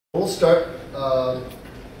We'll start.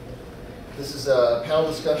 This is a panel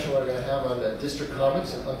discussion we're going to have on District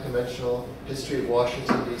Comics and Unconventional History of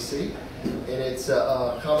Washington, D.C. And it's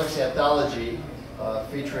a comics anthology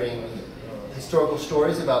featuring historical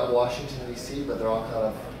stories about Washington, D.C., but they're all kind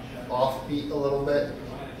of offbeat a little bit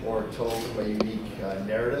or told from a unique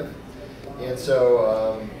narrative. And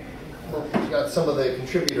so we've got some of the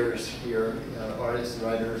contributors here, artists and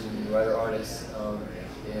writers and writer-artists,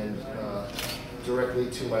 and directly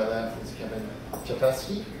to my left is Kevin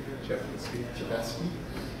Czapiewski.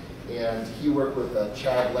 And he worked with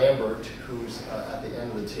Chad Lambert, who's at the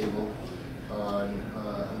end of the table on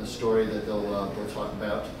the story that they'll talk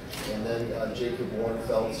about. And then Jacob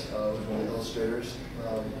Warrenfeltz was one of the illustrators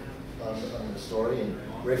on the story. And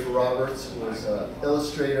Rafer Roberts was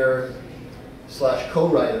illustrator /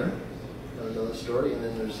 co-writer of the story. And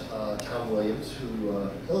then there's Tom Williams, who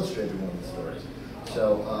illustrated one of the stories.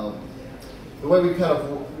 So the way we kind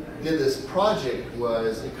of did this project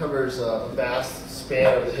was it covers a vast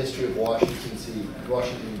span of the history of Washington,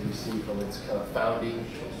 D.C., from its kind of founding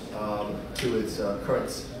to its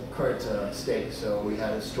current state. So we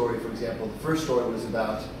had a story, for example, the first story was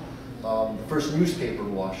about the first newspaper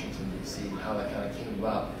in Washington, D.C., and how that kind of came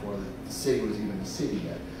about before the city was even a city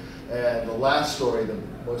yet. And the last story, the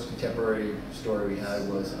most contemporary story we had,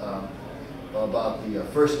 was about the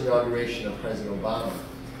first inauguration of President Obama.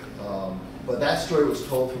 But that story was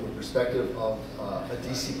told from the perspective of a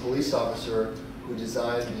DC police officer who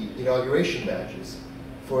designed the inauguration badges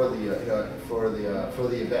for the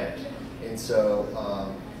event, and so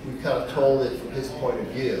we kind of told it from his point of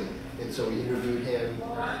view. And so we interviewed him,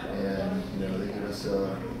 and they gave us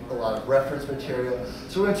a lot of reference material.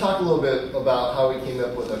 So we're going to talk a little bit about how we came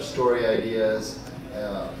up with our story ideas,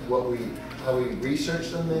 how we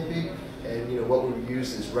researched them maybe, and what we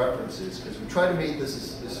use as references, because we try to make this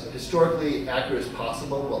as historically accurate as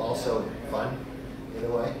possible, but also fun in a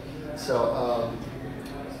way. So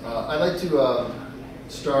I'd like to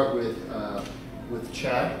start with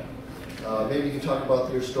Chad. Maybe you can talk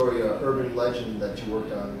about your story, Urban Legend, that you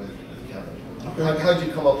worked on with Kevin. Okay. How did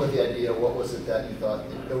you come up with the idea? What was it that you thought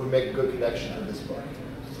that would make a good connection to this book?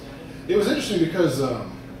 It was interesting because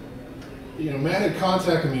Matt had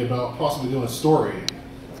contacted me about possibly doing a story.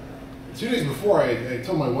 2 days before, I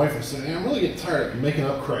told my wife, I said, hey, I'm really getting tired of making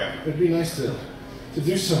up crap. It'd be nice to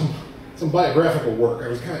do some biographical work. I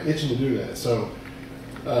was kind of itching to do that. So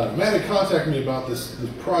Matt had contacted me about this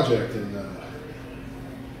project, and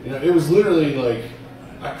it was literally like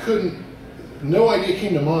no idea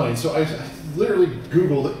came to mind. So I literally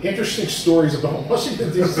Googled interesting stories about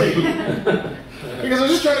Washington, D.C. because I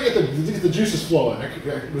was just trying to get the juices flowing. I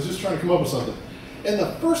was just trying to come up with something. And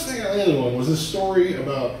the first thing I landed on was this story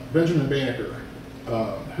about Benjamin Banneker,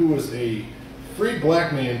 who was a freed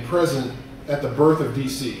black man present at the birth of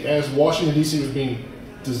D.C. as Washington, D.C. was being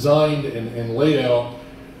designed and laid out.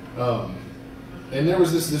 And there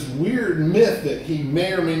was this weird myth that he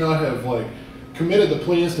may or may not have committed the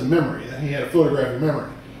plans to memory, that he had a photographic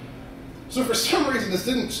memory. So for some reason, this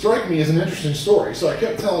didn't strike me as an interesting story. So I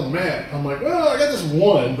kept telling Matt, I'm like, well, I got this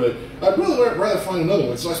one, but I'd really rather find another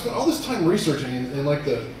one. So I spent all this time researching, and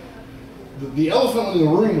the elephant in the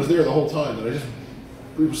room was there the whole time. That it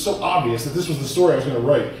was so obvious that this was the story I was going to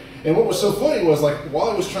write. And what was so funny was, while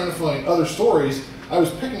I was trying to find other stories, I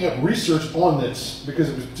was picking up research on this because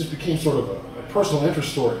it just became sort of a personal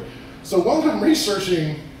interest story. So while I'm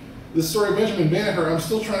researching the story of Benjamin Banneker, I'm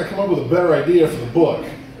still trying to come up with a better idea for the book.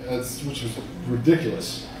 Which was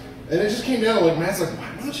ridiculous. And it just came down Matt's like,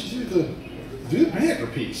 why don't you do the Banneker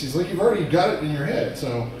piece? He's like, you've already got it in your head.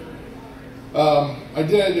 So I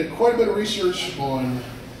did quite a bit of research online.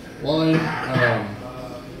 I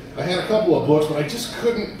had a couple of books, but I just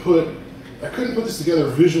couldn't put this together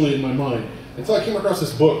visually in my mind until I came across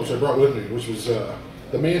this book, which I brought with me, which was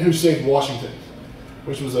The Man Who Saved Washington,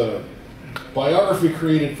 which was a biography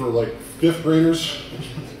created for 5th graders,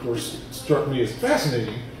 which of course struck me as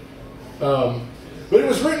fascinating. But it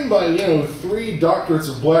was written by 3 doctorates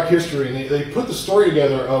of black history, and they put the story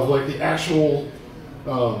together of the actual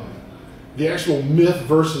myth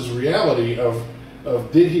versus reality of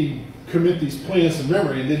did he commit these plans to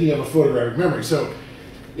memory, and did he have a photographic memory. So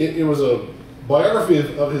it was a biography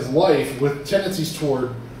of his life with tendencies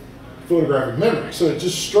toward photographic memory. So it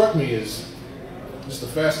just struck me as just a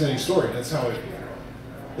fascinating story. That's how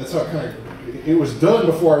it was done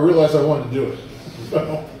before I realized I wanted to do it.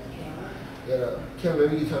 So. Kim,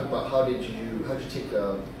 maybe you talk about how did you take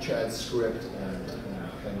Chad's script and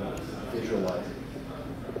kind of visualize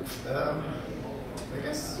it? I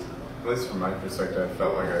guess, at least from my perspective, I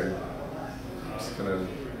felt like I just kind of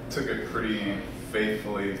took it pretty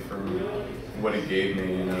faithfully from what it gave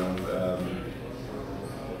me, you know.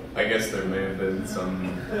 I guess there may have been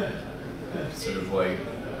some sort of like,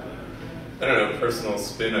 I don't know, personal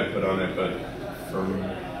spin I put on it, but from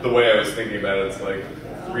the way I was thinking about it, it's like,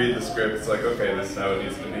 read the script, it's like, okay, this is how it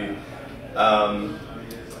needs to be.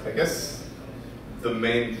 I guess the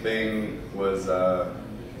main thing was,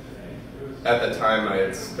 at the time I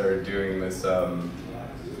had started doing this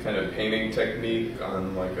kind of painting technique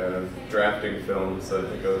on like a drafting film, so I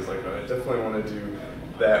think I was like, oh, I definitely want to do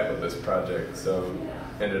that with this project, so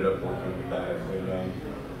ended up working with that. And,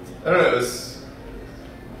 I don't know,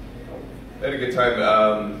 I had a good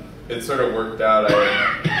time. It sort of worked out. I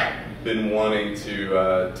had been wanting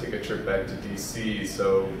to take a trip back to DC,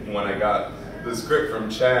 so when I got the script from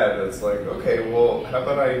Chad, it's like, okay, well, how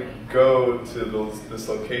about I go to this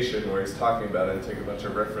location where he's talking about it and take a bunch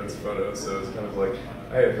of reference photos, so it's kind of like,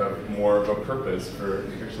 I have more of a purpose for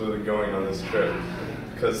actually going on this trip.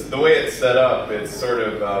 Because the way it's set up, it's sort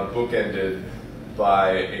of bookended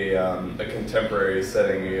by a contemporary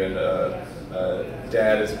setting, and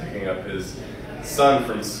dad is picking up his son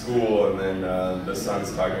from school, and then the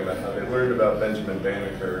son's talking about how they learned about Benjamin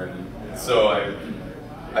Banneker, and so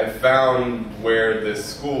I found where this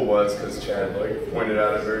school was because Chad like pointed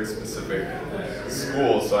out a very specific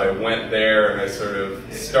school, so I went there and I sort of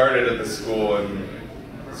started at the school and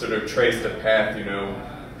sort of traced a path, you know,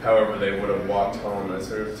 however they would have walked home. I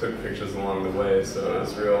sort of took pictures along the way, so it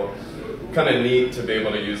was real kind of neat to be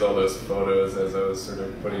able to use all those photos as I was sort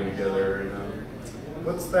of putting together. And,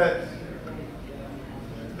 what's that?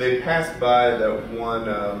 They passed by that one,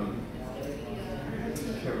 I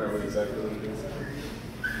can't remember exactly what it is.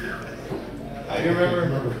 Do you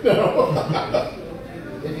remember? No.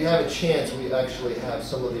 If you have a chance, we actually have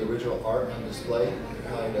some of the original art on display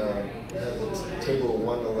behind the table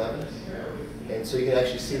 111. And so you can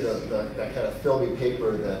actually see that kind of filmy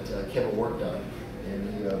paper that Kevin worked on. And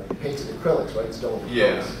he painted acrylics, right? It's done with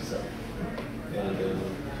yeah. acrylics, so.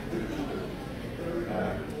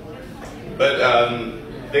 But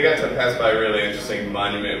they got to pass by a really interesting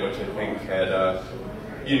monument, which I think had,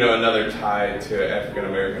 you know, another tie to African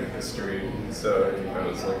American history. So I think that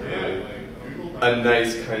was like a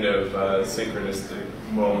nice kind of synchronistic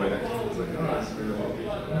moment. It was like, oh, that's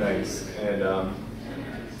really nice.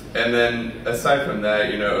 And then aside from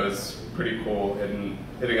that, you know, it was pretty cool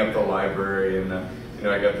hitting up the library, and you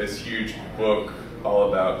know, I got this huge book all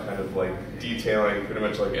about kind of like detailing pretty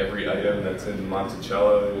much like every item that's in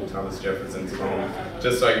Monticello, Thomas Jefferson's home,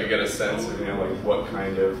 just so I could get a sense of, you know, like what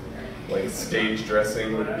kind of like stage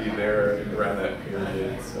dressing would be there around that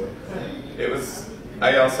period. So it was,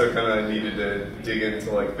 I also kind of needed to dig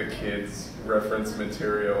into like the kids' reference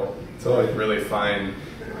material to like really find,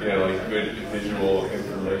 you know, like good visual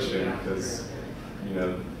information, because, you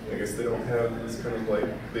know, I guess they don't have this kind of like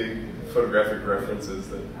big photographic references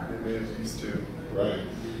that they may have used to. Right.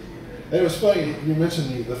 And it was funny, you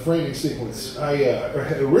mentioned the framing sequence. I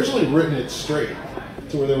had originally written it straight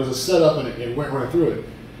to where there was a setup and it went right through it.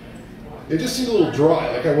 It just seemed a little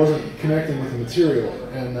dry, like I wasn't connecting with the material.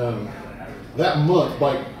 And that month,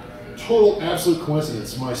 by total absolute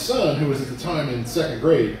coincidence, my son, who was at the time in second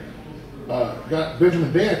grade, got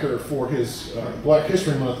Benjamin Banneker for his Black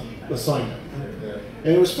History Month assignment.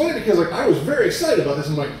 And it was funny because like I was very excited about this.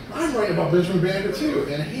 I'm like, I'm writing about Benjamin Banneker too,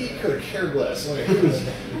 and he could have cared less. Like, he was,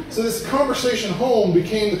 so this conversation home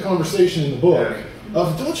became the conversation in the book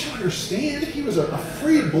of, don't you understand? He was a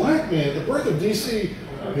freed black man at the birth of DC.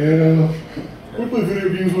 Yeah, we play video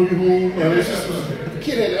games when we get home. And it's just, the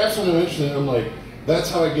kid had absolutely no interest in it. I'm like, that's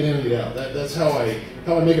how I get in and get out. That's how I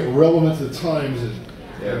make it relevant to the times, and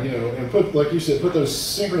you know, and put, like you said, put those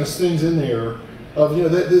synchronous things in there. Of, you know,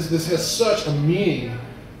 that this has such a meaning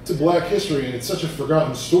to Black history, and it's such a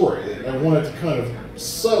forgotten story that I wanted to kind of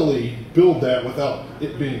subtly build that without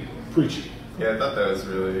it being preachy. Yeah, I thought that was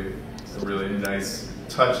really a really nice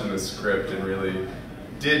touch in the script, and really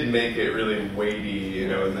did make it really weighty, you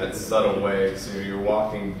know, in that subtle way. So you're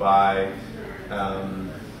walking by,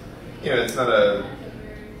 you know, it's not a,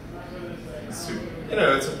 you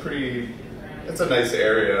know, it's a nice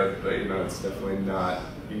area, but you know, it's definitely not,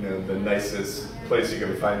 you know, the nicest place you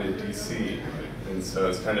can find in DC. And so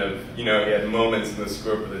it's kind of, you know, he had moments in the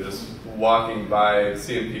script where they're just walking by,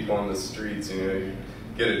 seeing people on the streets, you know, you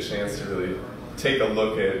get a chance to really take a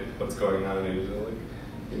look at what's going on, and you're like,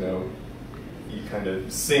 you know, you kind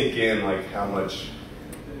of sink in like how much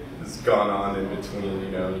has gone on in between,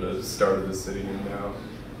 you know, the start of the city and now.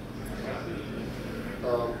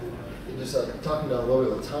 Just talking about a little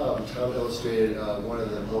bit with Tom illustrated one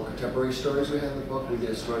of the more contemporary stories we had in the book. We did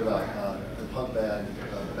a story about the punk band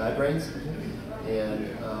Bad Brains, and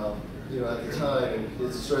you know, at the time, and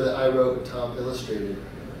it's a story that I wrote and Tom illustrated.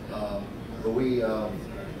 But we,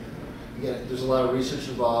 again, there's a lot of research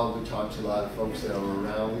involved. We talked to a lot of folks that were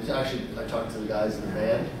around. I talked to the guys in the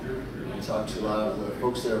band. We talked to a lot of the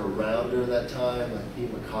folks that were around during that time, like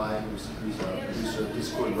Pete Mackay, who's a producer of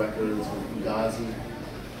Discord Records, and Fugazi.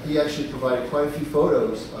 He actually provided quite a few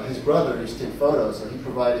photos. His brother used to take photos, and he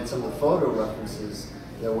provided some of the photo references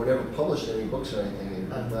that were never published in any books or anything,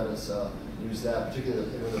 and let us use that, particularly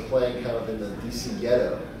when they're playing kind of in the DC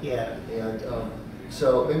ghetto. Yeah. And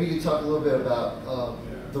so maybe you could talk a little bit about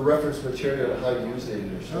the reference material and how you used it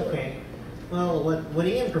in your story. Okay. Well, what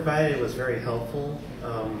Ian provided was very helpful.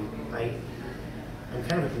 I'm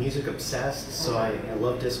kind of music obsessed, so I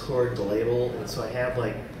love Discord, the label, and so I have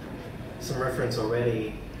like some reference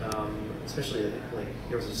already, especially like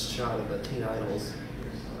there was a shot of the Teen Idols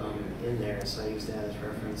in there, so I used that as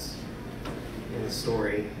reference in the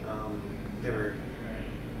story. There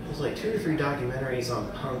was like 2 or 3 documentaries on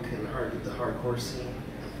punk and the hardcore scene,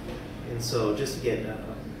 and so just to get,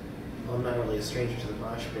 I'm not really a stranger to the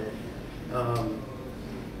mosh pit,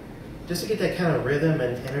 just to get that kind of rhythm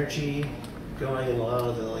and energy going in a lot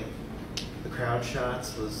of the crowd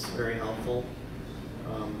shots was very helpful.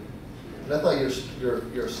 And I thought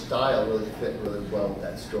your style really fit really well with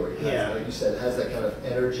that story. Yeah. Like you said, it has that kind of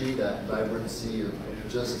energy, that vibrancy of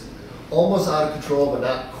just almost out of control, but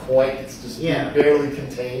not quite. It's just being barely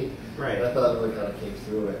contained. Right. And I thought it really kind of came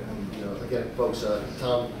through it. And, you know, again, folks,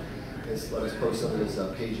 Tom has let us post some of his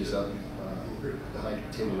pages up behind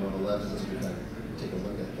table 111, so we can take a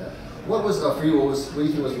look at that. What was for you? What do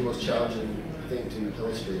you think was the most challenging thing to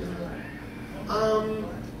illustrate in there?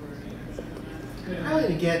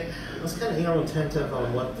 Probably I was kind of attentive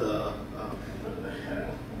on what the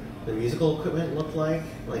musical equipment looked like.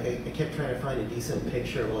 Like I kept trying to find a decent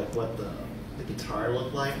picture of like what the guitar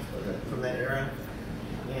looked like from that era.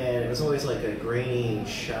 And it was always like a grainy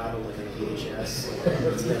shot of like a VHS.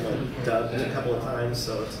 It's been like dubbed a couple of times,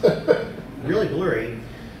 so it's really blurry.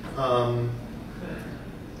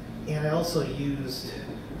 And I also used,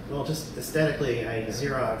 well, just aesthetically, I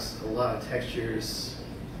Xeroxed a lot of textures,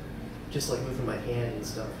 just like moving my hand and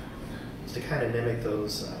stuff, just to kind of mimic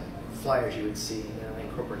those flyers you would see. And I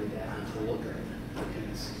incorporated that into the look of the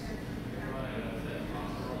piece.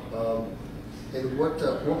 And what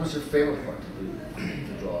was your favorite part to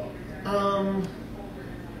draw?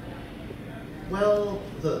 Well,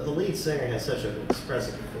 the lead singer has such an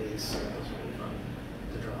expressive face, so it was really fun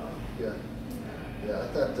to draw. Yeah, I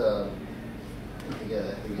thought.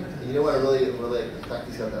 You know what I really the fact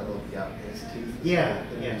he's got that little gap in his tooth. Yeah,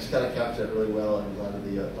 and yeah. He just kind of captured it really well in a lot of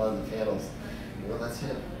the panels. Well, that's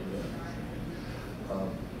him. Yeah.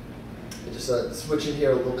 And just switching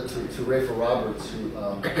here a little bit to Rafer Roberts, who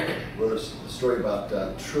wrote a story about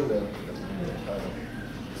Truman.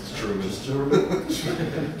 It's Truman. Just Truman.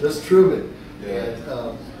 Just Truman. Yeah.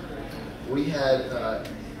 And we had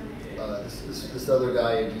this other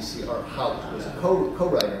guy in DC, Art Hout, was a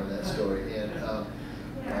co-writer on that story, and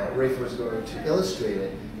Rafer was going to illustrate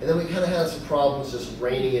it. And then we kind of had some problems just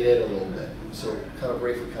reining it in a little bit. So kind of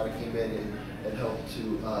Rafer kind of came in and helped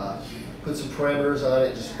to put some parameters on it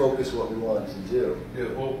and just focus what we wanted to do. Yeah,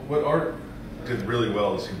 well, what Art did really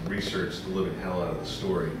well is he researched the living hell out of the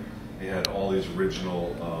story. He had all these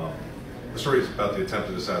original, the story is about the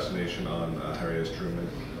attempted assassination on Harry S. Truman.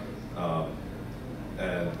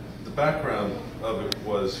 And the background of it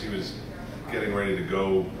was he was getting ready to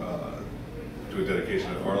go to a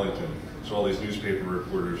dedication at Arlington. So all these newspaper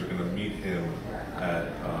reporters are going to meet him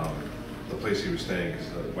at the place he was staying because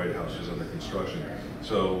the White House was under construction.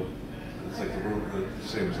 So it's like the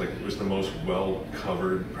same was like it was the most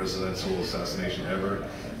well-covered presidential assassination ever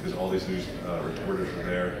because all these news reporters were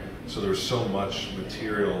there. So there was so much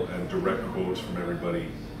material and direct quotes from everybody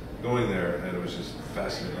going there, and it was just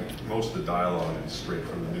fascinating. Like most of the dialogue is straight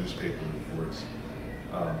from the newspaper reports.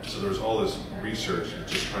 So there was all this research,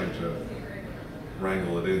 just trying to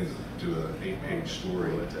wrangle it into an 8-page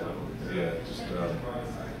story. Yeah, just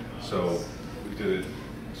so we did it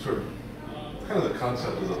sort of. Kind of the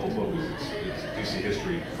concept of the whole book is it's DC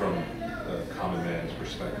history from a common man's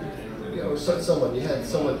perspective. Yeah, or someone you had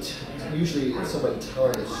someone usually someone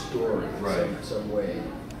telling a story in some way.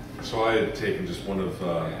 So I had taken just one of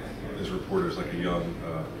his reporters, like a young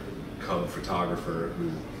cub photographer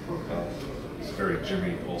who is very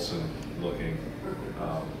Jimmy Olsen looking,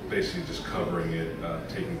 basically just covering it,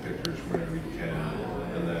 taking pictures wherever he can,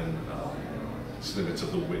 and then snippets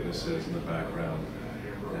of the witnesses in the background.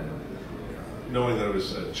 And knowing that it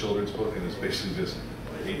was a children's book and it's basically just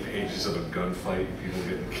 8 pages of a gunfight and people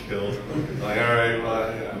getting killed, I'm like, all right, well,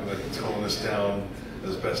 I'm like toning this down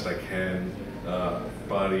as best I can.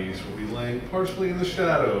 bodies will be laying partially in the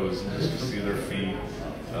shadows, and just to see their feet.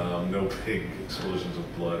 No big explosions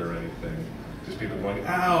of blood or anything. Just people going,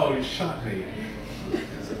 "Ow, you shot me."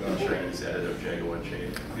 I'm sure he's editor of Django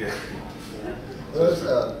Unchained. Yeah.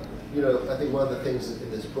 Well, you know, I think one of the things in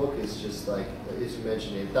this book is just like, as you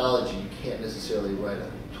mentioned, anthology, you can't necessarily write a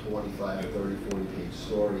 25, 30, 40-page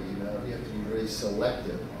story. You know, you have to be very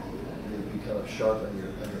selective. You have to be kind of sharp on your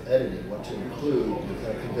editing, what to include, to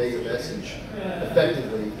kind of convey your message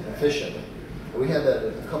effectively and efficiently. And we had that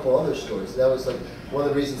in a couple other stories. That was like one of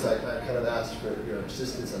the reasons I kind of asked for your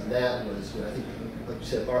assistance on that was, you know, I think, like you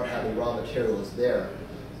said, art having raw material is there,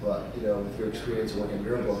 but you know, with your experience working on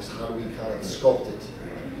your books, how do we kind of sculpt it?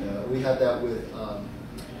 We had that with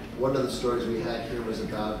one of the stories we had here was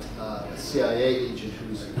about a CIA agent who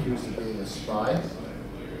was accused of being a spy,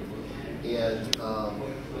 and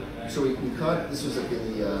so we caught. This was like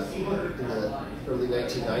in the early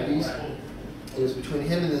 1990s. It was between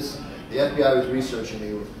him and this. The FBI was researching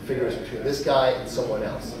the figures between this guy and someone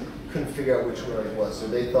else. Couldn't figure out which one it was, so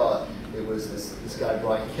they thought it was this guy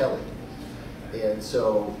Brian Kelly. And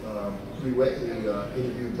so we went and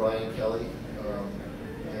interviewed Brian Kelly,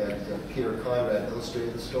 and Peter Conrad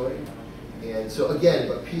illustrated the story. And so again,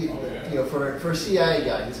 but Pete, you know, for a CIA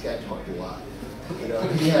guy, this guy talked a lot. You know,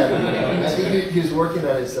 he had, I think he was working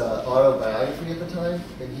on his autobiography at the time,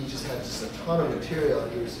 and he just had just a ton of material.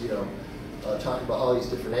 And he was, you know, talking about all these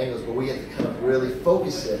different angles, but we had to kind of really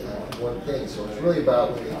focus it on one thing. So it was really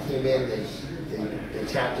about when they came in, they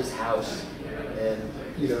tapped his house, and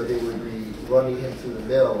you know, they would be running him through the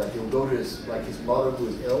mill. Like they would go to his mother who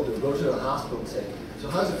was ill. They would go to the hospital and say, "So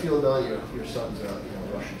how's it feel knowing your son's a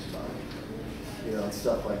Russian spy?" You know, and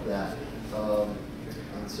stuff like that.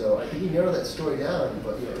 And so I think he narrowed that story down,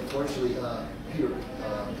 but you know, unfortunately,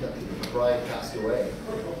 Brian passed away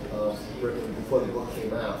before the book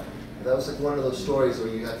came out. And that was like one of those stories where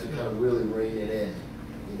you have to kind of really rein it in,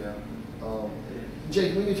 you know.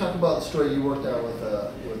 Jake, when you talk about the story you worked on with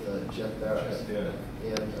Jeff Barrett,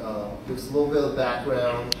 and just a little bit of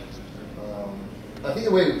background. I think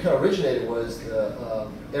the way it kind of originated was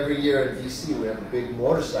every year in DC we have a big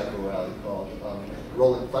motorcycle rally called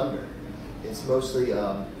Rolling Thunder. It's mostly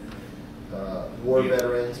war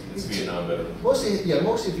veterans. It's Vietnam veterans. Mostly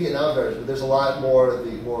Vietnam veterans, but there's a lot more of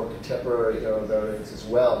the more contemporary era veterans as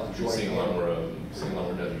well to join. Seeing a lot more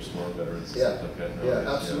Desert Storm veterans. Yeah, Stuff like that yeah, nowadays,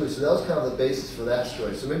 absolutely. So that was kind of the basis for that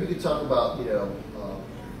story. So maybe you could talk about, you know,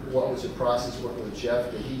 what was your process working with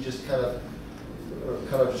Jeff? Did he just kind of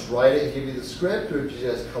just write it and give you the script, or did you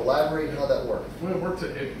guys collaborate? How'd that work? Well,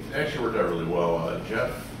 it actually worked out really well.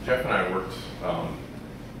 Jeff and I worked on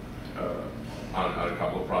a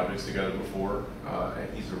couple of projects together before,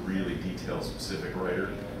 and he's a really detail-specific writer.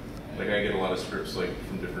 Like I get a lot of scripts like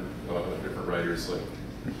from different writers, like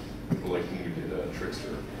when we did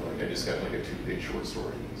Trickster. Like I just got like a 2-page short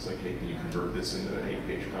story. It's like, hey, can you convert this into an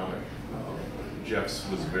 8-page comic? Jeff's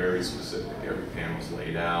was very specific. Every panel's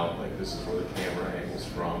laid out. Like this is where the camera angle's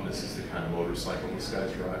from. This is the kind of motorcycle this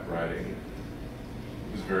guy's riding.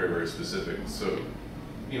 It was very, very specific. So,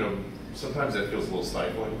 you know, sometimes that feels a little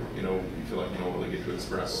stifling. You know, you feel like you don't really get to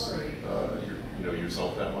express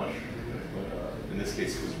yourself that much. But in this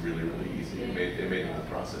case, it was really, really easy. It made the whole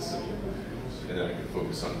process simple, and then I could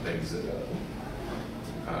focus on things that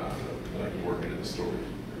I could work into the story.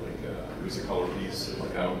 Like it was a color piece.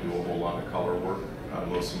 Like I don't do a whole lot of color work.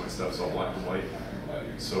 Most of my stuff's all black and white.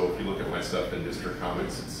 So if you look at my stuff in District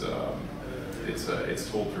Comics, it's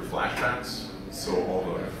told through flashbacks. So all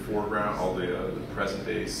the foreground, all the present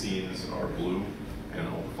day scenes are blue, and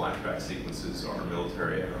all the flashback sequences are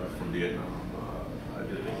military era from Vietnam. I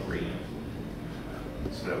did it in green.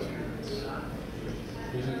 So that was good.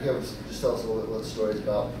 You can just tell us a little bit what the story's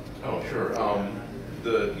about. Oh, sure.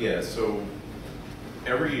 So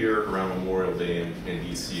every year around Memorial Day in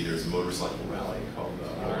DC, there's a motorcycle rally called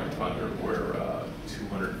Rolling Thunder, where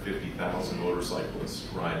 250,000 motorcyclists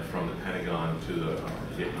ride from the Pentagon to the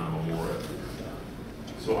Vietnam Memorial.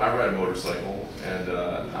 So I ride a motorcycle, and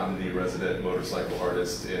I'm the resident motorcycle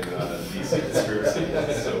artist in DC Conspiracy.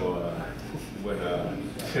 So when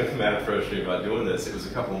Matt approached me about doing this, it was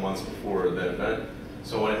a couple of months before the event.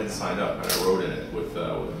 So I went ahead and signed up, and I wrote in it with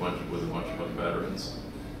a bunch of veterans.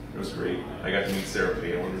 It was great. I got to meet Sarah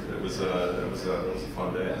Palin. It was a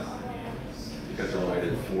fun day. You got to ride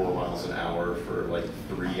at 4 miles an hour for like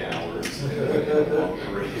 3 hours in a long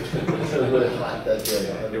parade. It was really hot that day.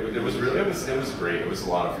 It was great. It was a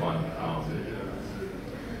lot of fun.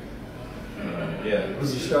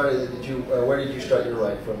 Where did you start your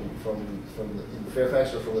ride from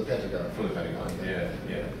Fairfax or from the Pentagon? From the Pentagon. Yeah.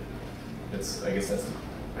 I guess that's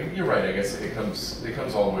You're right. I guess it comes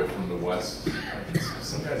all the way from the west.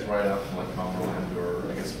 Some guys ride out from like Cumberland or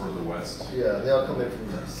I guess further west. Yeah, they all come in from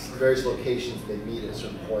various locations. They meet at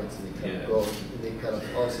certain points, and they kind of go. And they kind of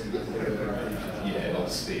also get to know. Yeah, all the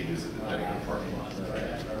stages at the Dembicki parking lot.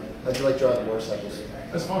 How'd you like driving motorcycles?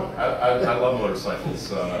 That's fun. I love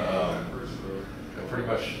motorcycles. I pretty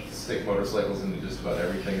much stick motorcycles into just about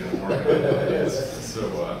everything that I'm working on nowadays. So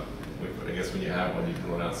I guess when you have one, you can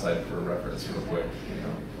run outside for a reference real quick.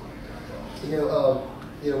 One thing I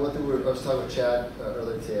was talking with Chad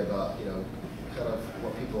earlier today about, kind of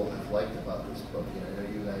what people have liked about this book. I know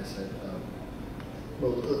you guys had,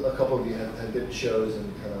 a couple of you had been shows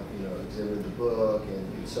and kind of, exhibited the book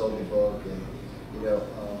and sold the book, and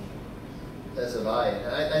as have I.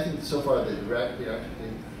 And I think so far the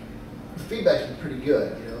feedback's been pretty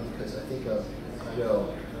good, because I think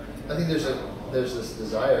I think there's this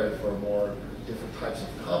desire for more different types of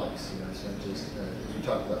comics. It's not just as we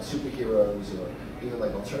talked about superheroes or even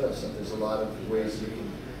like alternative stuff. There's a lot of ways you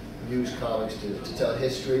can use comics to tell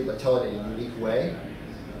history, but tell it in a unique way.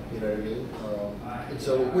 You know what I mean? And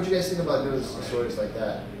so, what do you guys think about doing stories like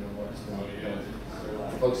that? What's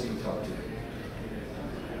the folks that you talk to?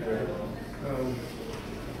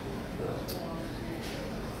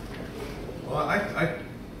 Well,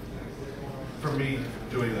 for me,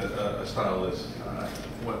 doing a style is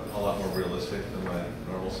went a lot more realistic than my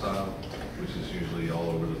normal style, which is usually all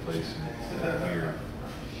over the place and weird.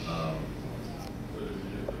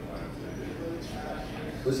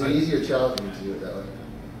 Was it easy or challenging to do it that way?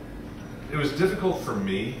 It was difficult for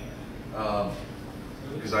me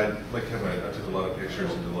because I took a lot of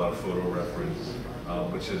pictures and did a lot of photo reference,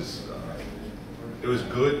 which is it was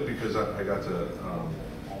good because I got to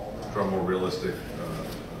draw more realistic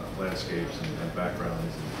landscapes and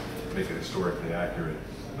backgrounds and make it historically accurate.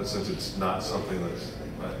 But since it's not something that's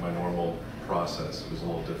like my normal process, it was a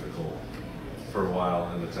little difficult for a while,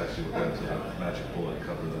 and it's actually what led to the Magic Bullet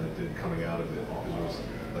cover that I did coming out of it, because it was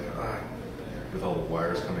like, with all the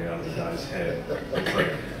wires coming out of the guy's head.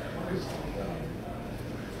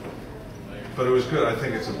 But it was good. I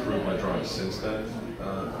think it's improved my drawing since then,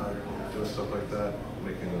 doing stuff like that,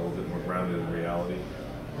 making it a little bit more grounded in reality.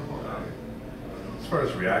 As far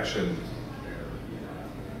as reaction,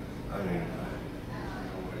 I mean,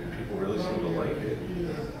 people really seem to like it.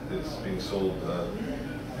 It's being sold.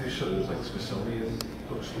 They showed it was like Smithsonian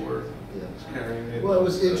bookstore. Yeah. Carrying it. Well, it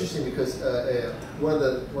was interesting because one of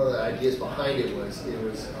the ideas behind it was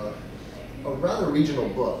a rather regional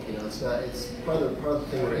book. It's not. It's part of the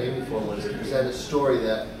thing we're aiming for was to present a story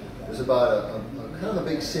that was about a kind of a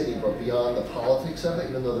big city, but beyond the politics of it.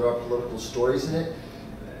 Even though there are political stories in it,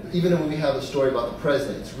 even when we have a story about the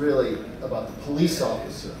president, it's really about the police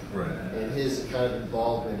officer and his kind of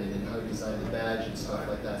involvement in it and how he designed the badge and stuff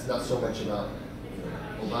like that. It's not so much about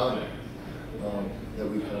Obama that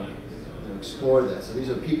we kind of explore that. So these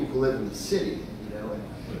are people who live in the city,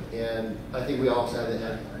 and I think we also have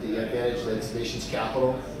the advantage that it's the nation's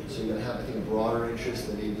capital, so you're going to have, I think, a broader interest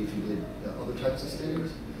than maybe if you did other types of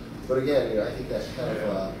cities. But again, I think that's kind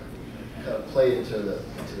of played into the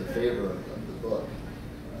favor of the book.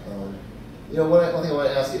 One thing I want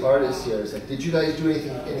to ask the artists here is, did you guys do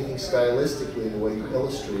anything stylistically in the way you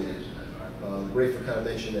illustrated? Rafer kind of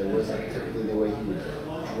mentioned that it wasn't typically the way he would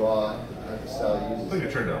draw, the type of style he uses. I think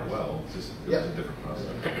it turned out well. It was a different process.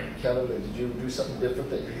 Kevin, did you do something different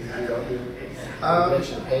that you don't do? You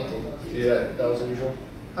mentioned the painting. Yeah. That was unusual?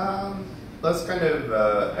 That's kind of,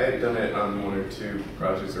 I had done it on one or two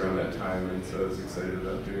projects around that time, and so I was excited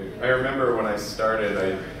about doing it. I remember when I started,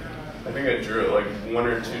 I think I drew it like one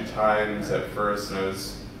or two times at first, and I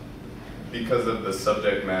was, because of the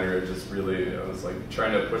subject matter, I was like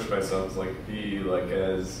trying to push myself to be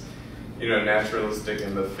as, naturalistic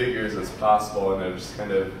in the figures as possible, and I just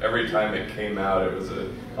kind of, every time it came out, it was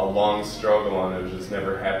a long struggle, and I was just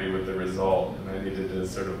never happy with the result, and I needed to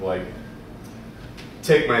sort of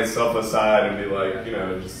take myself aside and be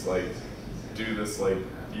just do this like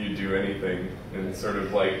you do anything, and sort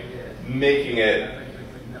of making it,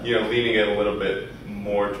 leaning it a little bit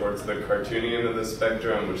more towards the cartoony end of the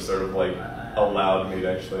spectrum, which sort of allowed me to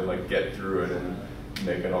actually get through it and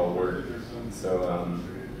make it all work. So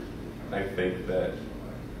I think that,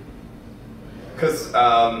 because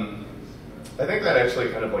I think that actually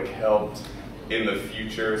kind of helped in the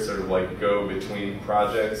future sort of go between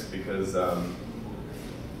projects, because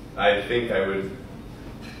I think I would,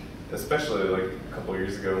 especially a couple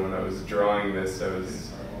years ago when I was drawing this, I was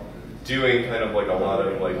doing kind of a lot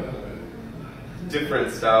of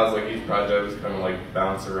different styles. Each project was kind of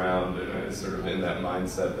bounce around, and I was sort of in that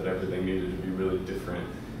mindset that everything needed to be really different,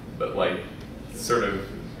 but sort of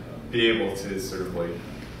be able to sort of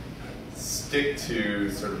stick to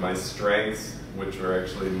sort of my strengths, which were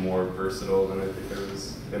actually more versatile than I think I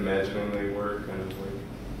was imagining they were, kind of like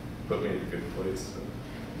put me in a good place. So.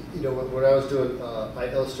 You know, when I was doing, I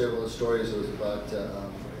illustrated one of the stories. It was about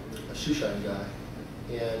a shoe shine guy,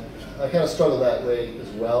 and I kind of struggled that way as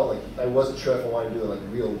well. Like I wasn't sure if I wanted to do it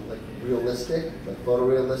like realistic, like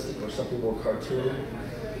photorealistic, or something more cartoony.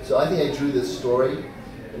 So I think I drew this story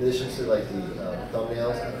in addition to like the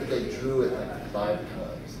thumbnails. I think I drew it like 5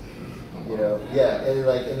 times. You know, yeah,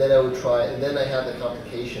 and then I would try, and then I had the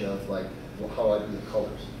complication of like, well, how do I do the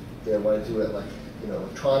colors? Do I want to do it like, you know,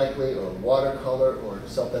 electronically or watercolor or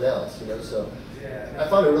something else? You know, so I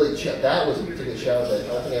found it really that was a particular challenge that I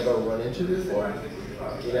don't think I've ever run into before.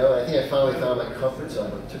 You know, I think I finally found my comfort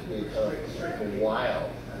zone, but it took me kind of a while.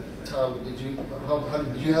 Tom, did you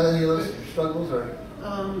have any of those struggles or?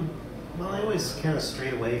 Well, I always kind of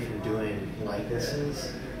strayed away from doing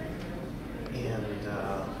likenesses, and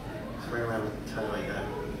right around the time I got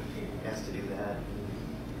asked to do that,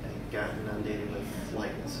 I got inundated with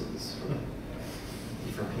likenesses from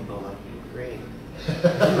different people. That would be great.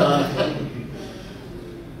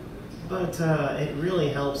 But it really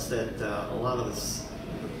helps that a lot of the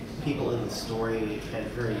people in the story had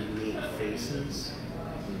very unique faces.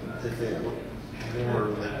 If they look more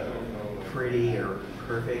like pretty or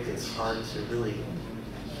perfect, it's hard to really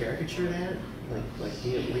caricature that. Like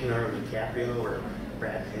Leonardo DiCaprio or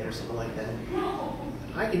Brad Pitt or something like that.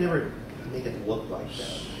 I can never make it look like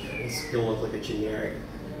that. It's still look like a generic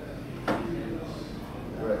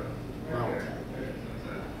model type.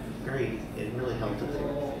 It really helped that they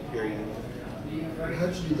were very unique. How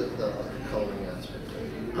did you do the coloring aspect?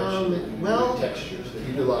 Well, textures.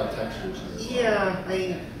 You do a lot of textures. Yeah,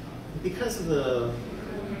 because of the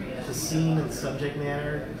scene and subject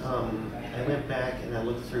matter, I went back and I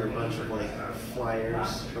looked through a bunch of like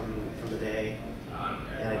flyers from the day,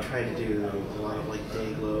 and I tried to do a lot of like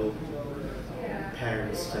day glow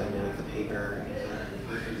patterns to mimic the paper.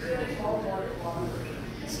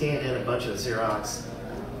 Scanned in a bunch of Xerox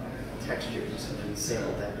textures and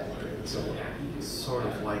sampled that back in. So it's sort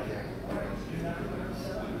of like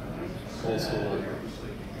old school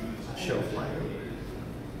show flyer.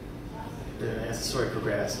 And as the story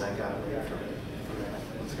progressed, I got away from that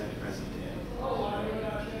once I got to present day.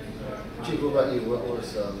 Jake, what about you? What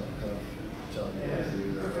was kind of challenging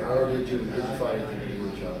for you? Or did you find anything to do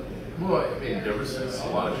with geology? Well, I mean, there was a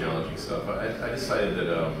lot of geology stuff. I decided that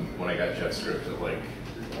when I got Jeff's script, that like,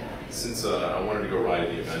 since I wanted to go ride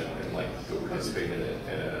the event and like go participate in it,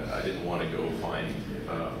 and I didn't want to go find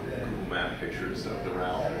Google Map pictures of the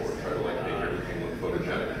route or try to like make everything look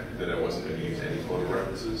photogenic, that I wasn't going to use any photo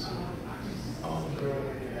references.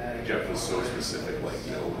 Jeff was so specific, like,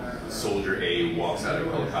 you know, Soldier A walks out of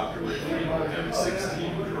a helicopter with, you know,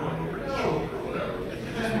 M16 drawn over his shoulder or whatever. Like, he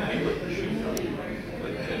just made like machine gun.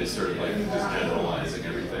 Like, and just sort of like just generalizing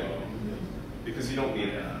everything. Because you don't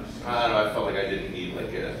need, I don't know, I felt like I didn't need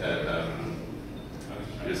like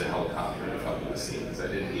there's a helicopter in a couple of the scenes. I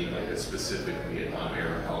didn't need like a specific Vietnam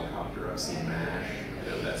era helicopter. I've seen MASH,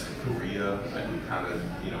 you know, that's from Korea. I can kind of,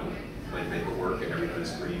 you know, like make it work and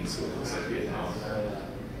everything's green so it looks like Vietnam.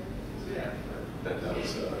 That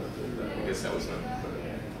was, I guess that was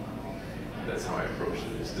that's how I approached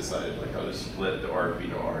it. Just decided like I'll just let the art be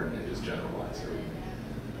the art and just generalize it.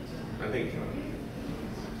 I think.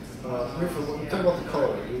 Rafer, talk about the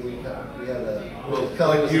coloring. We had a well,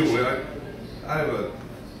 like you, I have a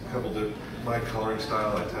couple of my coloring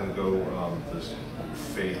style. I tend to go this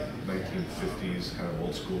fake 1950s kind of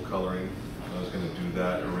old school coloring. I was going to do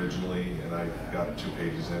that originally, and I got 2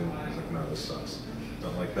 pages in. I was like, no, this sucks.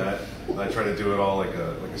 Not like that. And I try to do it all like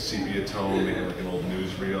a sepia tone, maybe like an old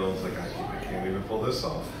newsreel. It's like I can't even pull this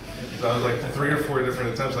off. So I was like 3 or 4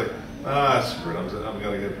 different attempts. Like screw it. I'm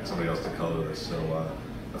going to get somebody else to color this. So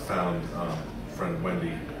I found friend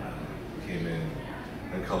Wendy came in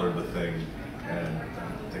and colored the thing, and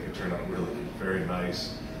I think it turned out really very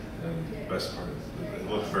nice. And the best part, it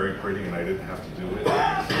looked very pretty, and I didn't have to do it.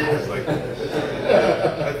 It was like,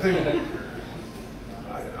 I think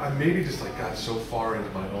I maybe just like got so far into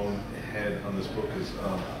my own head on this book because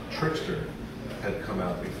Trickster had come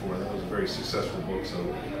out before. That was a very successful book. So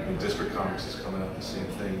when District Comics is coming out, the same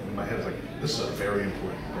thing. In my head, I was like, this is a very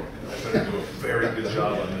important book. I better do a very good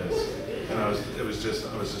job on this. And I was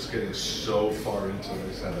just getting so far into it. I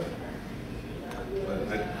just had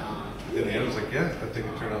in the end, I was like, yeah, I think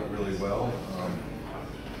it turned out really well.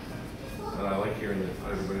 And I like hearing that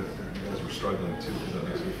everybody, you guys were struggling too, because that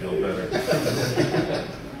makes me feel better.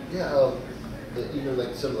 Yeah, even like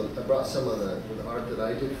I brought some of the art that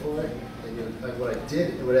I did for it, and what I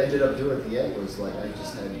ended up doing at the end was like I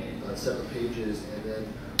just had separate pages, and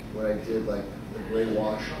then when I did like the gray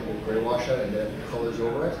wash on it and then colors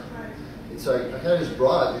over it. And so I kind of just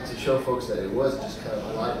brought it to show folks that it was just kind of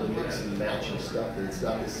a lot of mix and matching stuff. That it's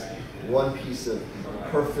not this one piece of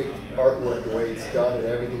perfect artwork the way it's done, and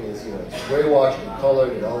everything is, you know, it's gray washed and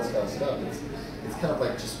colored and all this kind of stuff. It's kind of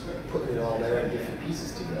like just putting it all there in different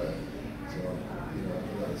pieces together. So, you know,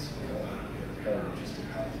 that's kind of interesting.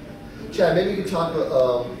 Chad, maybe you could talk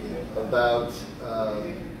about.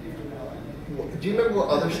 Do you remember what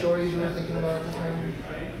other stories you were thinking about at the time?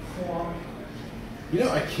 You know,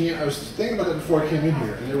 I can't. I was thinking about that before I came in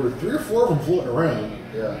here, and there were 3 or 4 of them floating around.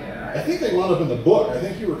 Yeah. I think they wound up in the book. I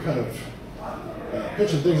think you were kind of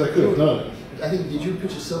pitching things I could have done. I think, did you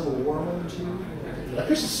pitch a Civil War one too? I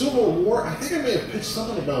pitched a Civil War. I think I may have pitched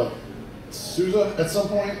something about Sousa at some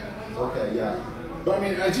point. Okay, yeah. But I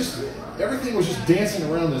mean, everything was just dancing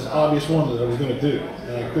around this obvious one that I was going to do,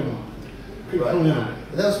 and I couldn't hone in on it.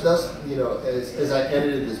 And that's you know, as I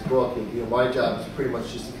edited this book, and, you know, my job was pretty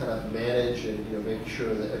much just to kind of manage and, you know, make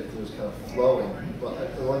sure that everything was kind of flowing.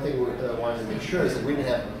 But the one thing that I wanted to make sure is that we didn't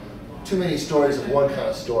have too many stories of one kind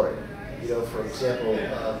of story. You know, for example,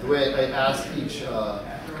 the way I asked each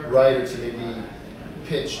writer to maybe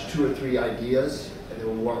pitch 2 or 3 ideas, and then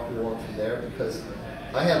we'll walk from there, because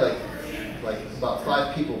I had like about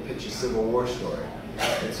 5 people pitch a Civil War story,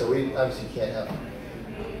 and so we obviously can't have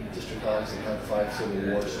district comics that have 5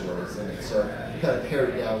 Civil War stories in it. So we kind of pared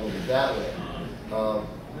it down a little bit that way.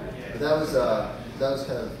 But that was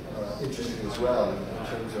kind of interesting as well in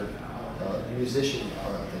terms of musician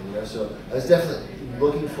part of thing. You know, so I was definitely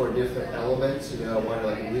looking for different elements. You know, I wanted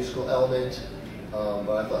like a musical element,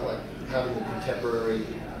 but I thought like having the contemporary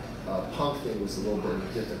punk thing was a little bit of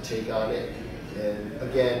a different take on it. And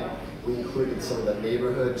again, we included some of the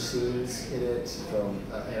neighborhood scenes in it from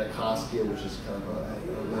Anacostia, which is kind of a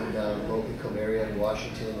rundown low-income area in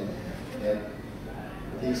Washington. And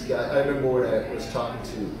these guys, I remember when I was talking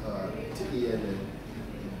to Ian and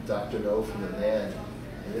Dr. No from the band,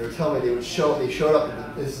 and they were telling me they showed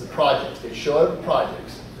up, this is the projects, they showed up at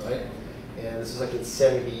projects, right? And this was like in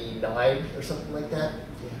 '79 or something like that,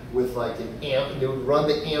 with like an amp, and they would run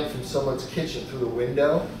the amp from someone's kitchen through the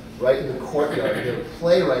window, right in the courtyard, and they would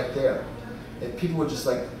play right there. And people would just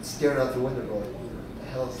like staring out the window going, what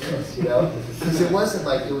the hell is this, you know? Because it wasn't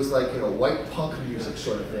like, it was like, you know, white punk music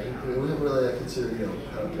sort of thing. It wasn't really like considered, you know,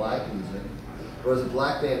 kind of black music. There was a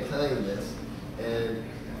black band playing this, and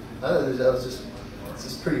I don't know, that was just, it's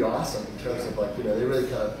just pretty awesome in terms of like, you know, they really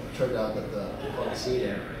kind of turned out the punk scene,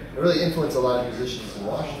 and it really influenced a lot of musicians in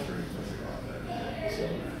Washington. So,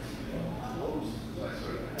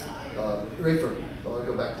 Rafer, I want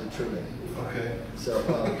to go back to Truman. Okay. So,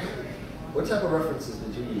 what type of references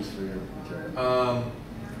did you use for your material?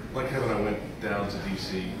 Like Kevin, I went down to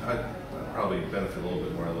DC. I'd probably benefit a little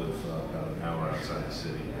bit more. I live about an hour outside the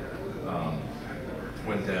city.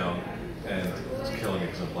 Went down, and it's killing me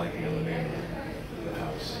because I'm blanking on the name of the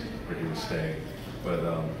house where he was staying. But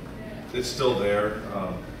it's still there.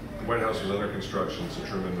 The White House was under construction, so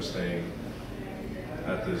Truman was staying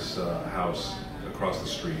at this house across the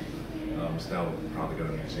street. It's now probably got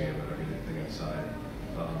a museum and everything inside.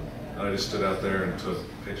 And I just stood out there and took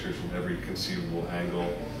pictures from every conceivable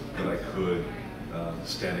angle that I could,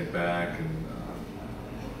 standing back and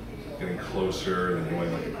getting closer, and then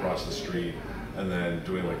going like across the street, and then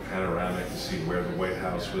doing like panoramic to see where the White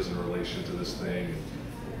House was in relation to this thing,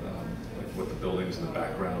 and like what the buildings in the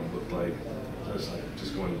background looked like. I was like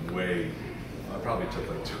just going way. I probably took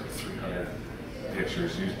like 200 or 300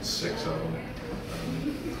 pictures, used 6 of them.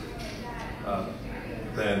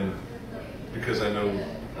 Then, because I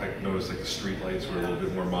noticed like the street lights were a little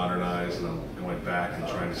bit more modernized, and I'm going back and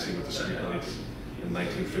trying to see what the street lights in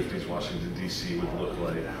 1950s Washington D.C. would look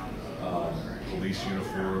like. Police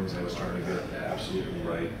uniforms, I was trying to get absolutely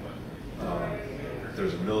right.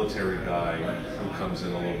 There's a military guy who comes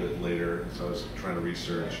in a little bit later, so I was trying to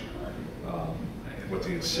research what the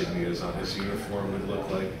insignias on his uniform would look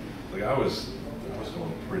like. Like I was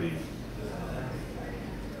going pretty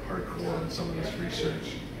hardcore on some of this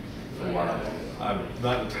research for a while. I'm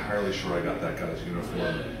not entirely sure I got that guy's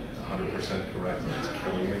uniform 100% correct, and it's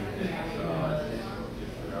killing me.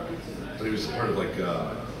 But he was part of like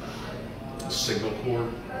a signal corps,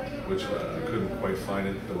 which I couldn't quite find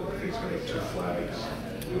it, but I think he's got like 2 flags.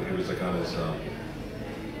 He was like on his,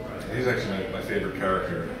 he's actually my favorite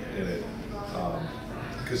character in it,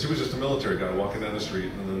 because he was just a military guy walking down the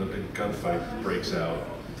street, and then the big gunfight breaks out,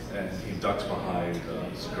 and he ducks behind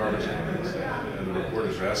some garbage cans, and the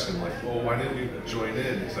reporters are asking him like, well, why didn't you join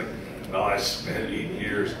in? He's like, well, I spent 8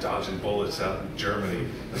 years dodging bullets out in Germany.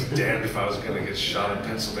 I was damned if I was going to get shot on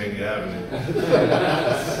Pennsylvania Avenue.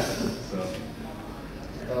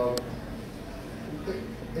 So.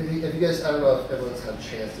 Have you guys? I don't know if everyone's had a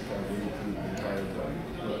chance to kind of read through the entire book.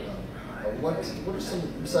 But, what are some,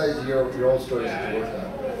 besides your own stories that you worked on?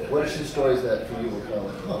 What are some stories that for you were kind of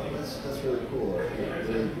like, oh, that's really cool, or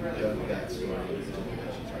really done with that story?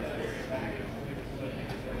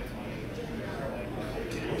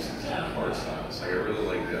 Art styles. Like I really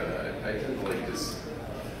like. I tend to like this.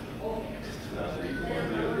 Not read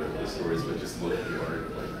the stories, but just look at the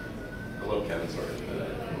art. Like I love Kevin's art.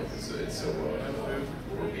 It's so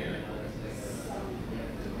organic.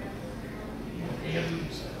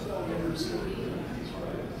 And story.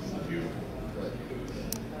 Beautiful.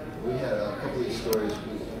 We had a couple of these stories.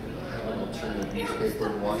 We have an alternative newspaper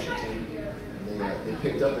in Washington. They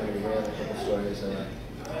picked up and we ran a couple stories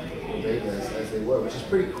made as they were, which is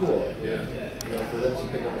pretty cool. Yeah. You know, for them to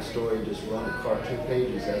pick up a story and just run the cartoon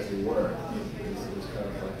pages as they were, it was kind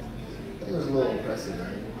of like, I think it was a little impressive.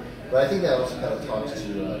 But I think that also kind of talks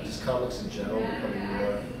to just comics in general becoming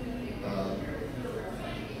more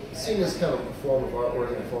seen as kind of a form of artwork,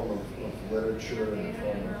 and a form of literature, and a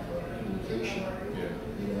form of communication. Yeah.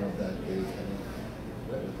 You know, that they kind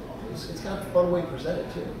of, it's kind of a fun way to present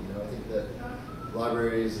it too. You know, I think that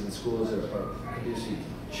libraries and schools are producing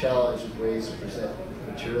challenged with ways to present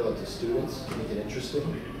material to students to make it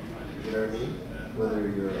interesting. You know what I mean? Whether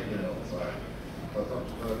you're, you know,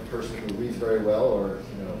 a person who reads very well, or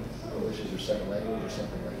you know, English is your second language, or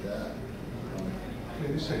something like that. Yeah,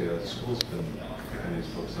 you say schools been picking these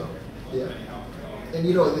books up. Yeah. And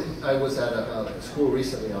you know, I was at a school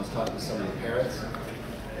recently, and I was talking to some of the parents,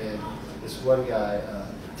 and this one guy,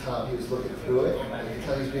 Tom, he was looking through it, and you could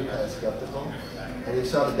tell he was being kind of skeptical, and he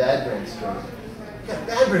saw the Bad Brain story. You got a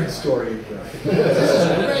Bad Brain story in here. This is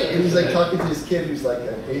great. And he's like talking to his kid who's like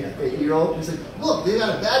an eight-year-old. He's like, look, they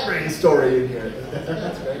got a Bad Brain story in here.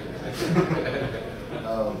 That's great.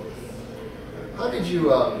 How did you,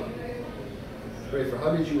 Rafer,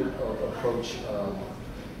 how did you approach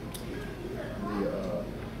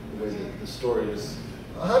the way the story was?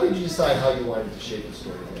 How did you decide how you wanted to shape the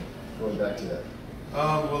story? Going back to that.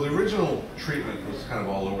 Well, the original treatment was kind of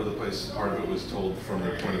all over the place. Part of it was told from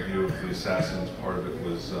the point of view of the assassins. Part of it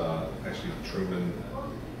was actually Truman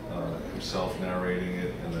himself narrating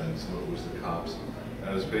it, and then some of it was the cops. And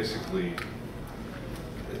it was basically,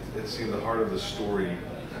 it seemed the heart of the story,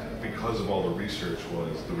 because of all the research,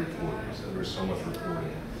 was the reporters. And there was so much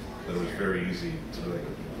reporting that it was very easy to be like,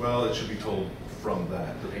 well, it should be told from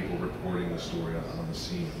that, the people reporting the story on the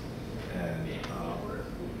scene. And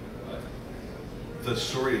the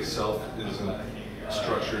story itself isn't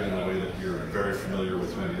structured in a way that you're very familiar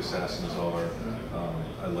with who the assassins are.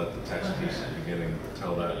 I let the text piece at the beginning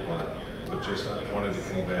tell that part, but just I wanted to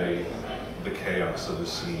convey the chaos of the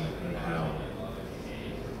scene and how,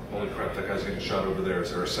 holy crap, that guy's getting shot over there.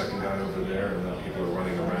 Is there a second guy over there? And then people are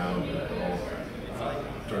running around and all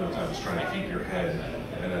during the time just trying to keep your head.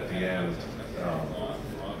 And at the end,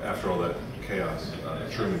 after all that chaos,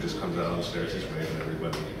 Truman just comes out on the stairs, he's waving at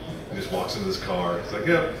everybody. He just walks into his car. It's like,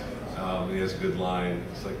 yep. He has a good line.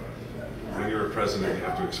 It's like, when you're a president, you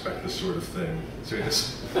have to expect this sort of thing. So he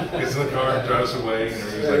just gets in the car and drives away.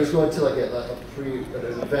 And he was going to like an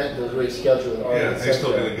event that was already scheduled. Yeah, he's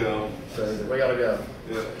still going to go. So he's like, we gotta go.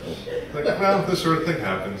 Yeah. Like, well, this sort of thing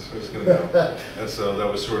happens. We're just going to go. And so that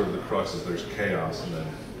was sort of the crux, is there's chaos, and then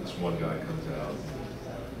this one guy comes out.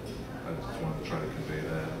 I just wanted to try to convey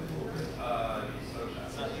that a little bit.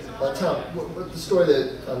 Tom, what the story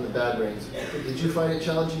that on the Bad Brains, did you find it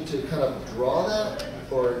challenging to kind of draw that?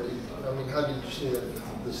 Or, I mean, how did you see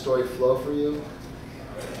the story flow for you?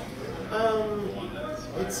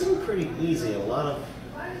 It seemed pretty easy. A lot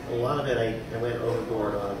of it I went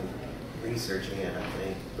overboard on researching it, I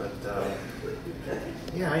think. But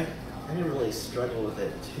yeah, I didn't really struggle with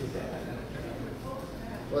it too bad.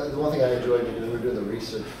 Well, the one thing I enjoyed when we were doing the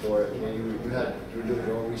research for it, you know, you were doing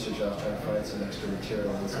your own research on trying to find some extra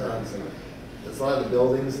material and stuff. There's a lot of the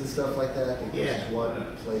buildings and stuff like that. I think there's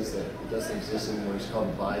one place that doesn't exist anymore. It's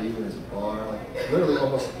called Bayou, and there's a bar, like literally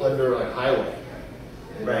almost under a highway.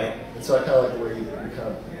 You know? Right. And so I kind of like the way you kind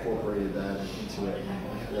of incorporated that into it,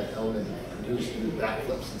 and that element of produced through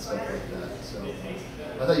backflips and stuff like that. So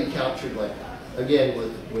I thought you captured, like, again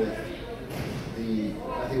with the,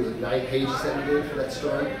 I think it was like 9 pages that we did for that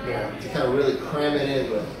story. Yeah. To kind of really cram it in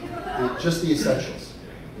with just the essentials,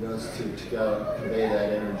 you know, to kind of convey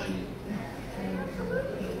that energy.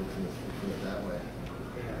 That way.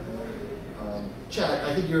 Chad,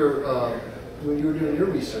 I think when you were doing your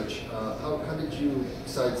research, how did you,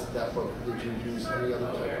 besides that book, did you use any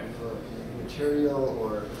other type of material,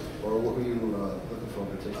 or what were you looking for in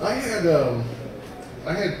particular?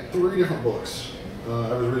 I had 3 different books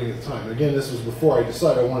I was reading at the time. Again, this was before I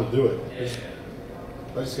decided I wanted to do it.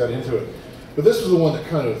 I just got into it. But this was the one that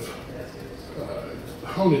kind of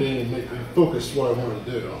honed it in and focused what I wanted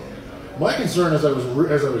to do. My concern as I was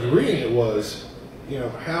reading it was,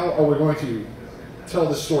 how are we going to tell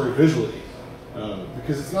this story visually?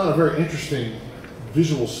 Because it's not a very interesting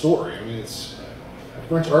visual story. I mean, it's a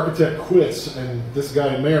French architect quits, and this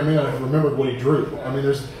guy may or may not have remembered what he drew. I mean,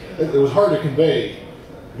 it was hard to convey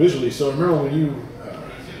visually. So I remember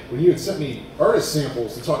when you had sent me artist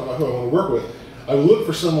samples to talk about who I want to work with, I looked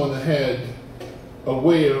for someone that had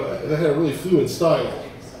that had a really fluid style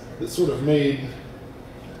that sort of made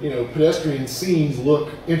pedestrian scenes look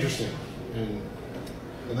interesting, and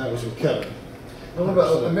that was with Kevin. I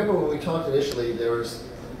remember when we talked initially, there was,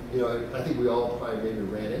 I think we all probably maybe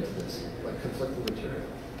ran into this, like conflicting material.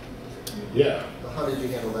 Yeah. How did you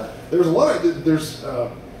handle that? There was a lot of,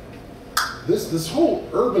 this whole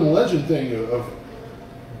urban legend thing of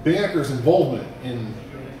Banneker's involvement in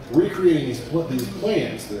recreating these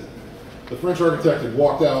plans that the French architect had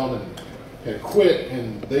walked out and had quit,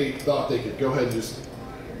 and they thought they could go ahead and just,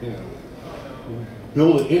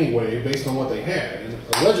 build it anyway based on what they had. And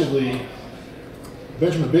allegedly,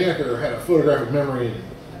 Benjamin Banneker had a photographic memory and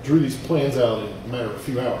drew these plans out in a matter of a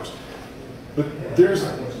few hours. But there's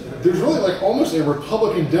really like almost a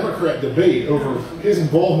Republican-Democrat debate over his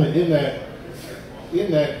involvement in that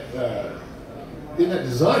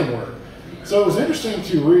design work. So it was interesting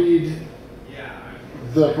to read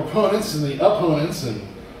the proponents and the opponents, and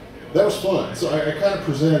that was fun. So I kind of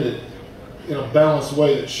presented it in a balanced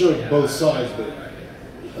way that showed both sides.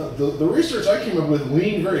 But the research I came up with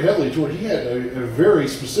leaned very heavily toward he had a very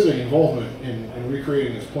specific involvement in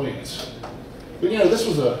recreating his plans. But this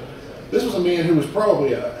was a man who was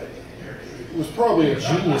probably a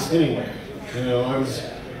genius anyway.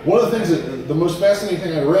 One of the things that the most fascinating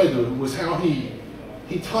thing I read was how he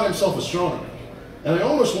taught himself astronomy. And I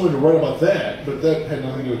almost wanted to write about that, but that had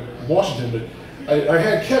nothing to do with Washington. But I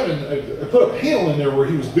had Kevin, I put a panel in there where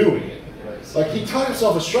he was doing it. Like, he taught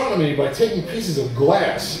himself astronomy by taking pieces of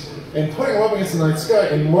glass and putting them up against the night sky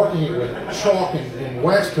and marking it with chalk and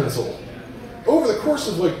wax pencil over the course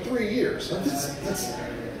of like 3 years. Like, that's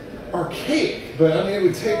archaic, but I mean, it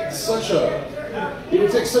would take such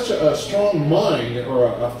a strong mind or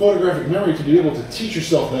a photographic memory to be able to teach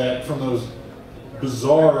yourself that from those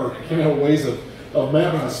bizarre ways of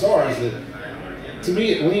mapping the stars, that to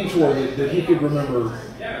me it leaned toward that he could remember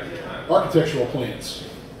architectural plans.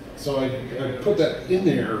 So I put that in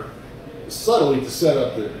there subtly to set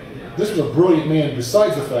up that this was a brilliant man,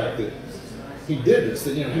 besides the fact that he did this,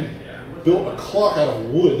 that he built a clock out of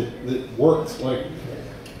wood that worked. Like,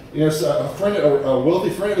 a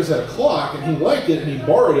wealthy friend of his had a clock, and he liked it, and he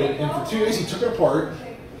borrowed it, and for 2 days he took it apart,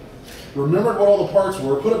 remembered what all the parts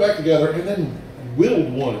were, put it back together, and then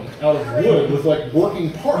whittled one out of wood with like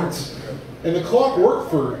working parts. And the clock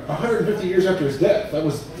worked for 150 years after his death. That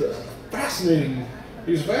was fascinating.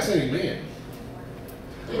 He was a fascinating man.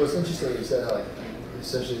 Well, it's interesting you said how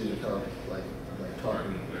essentially you kind of like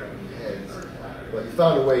talking heads, but you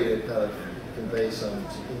found a way to kind of convey some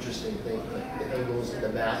interesting things, like the angles and the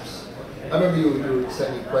maps. I remember you were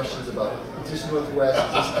sending me questions about, is this northwest,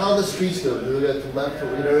 is this how the streets go, do they go to left, or,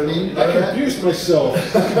 you know what I mean? I confused myself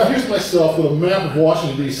with a map of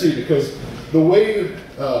Washington, D.C. because the way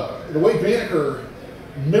Banneker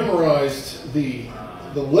memorized the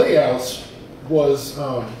layouts was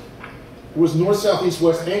north, south, east,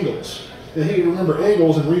 west angles. And he could remember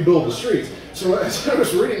angles and rebuild the streets. So as I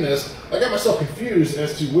was reading this, I got myself confused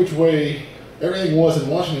as to which way everything was in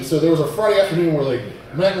Washington. So there was a Friday afternoon where like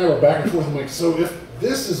Matt and I were back and forth. I'm like, so if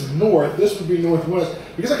this is north, this would be northwest,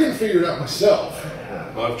 because I couldn't figure it out myself.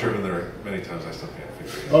 Well, I've driven there many times. I still can't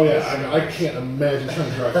figure it out. Oh yeah, I can't imagine trying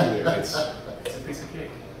to drive through there. It's a piece of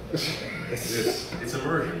cake. It's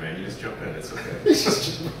immersion, man. You just jump in. It's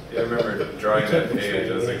okay. Yeah, I remember drawing that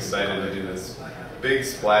page. I was excited to do this big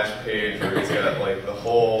splash page where he's got like the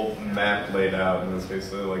whole map laid out, and it's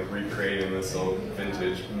basically like recreating this old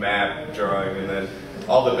vintage map drawing, and then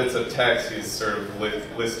all the bits of text he's sort of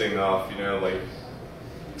listing off, like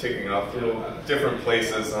ticking off little different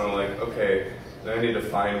places. And I'm like, okay, then I need to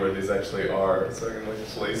find where these actually are, so I can like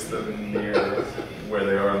place them near where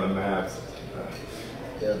they are on the maps.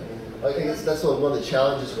 Yeah, I think that's one of the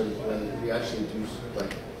challenges when we actually do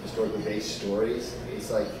like historically based stories.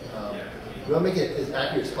 It's like you want to make it as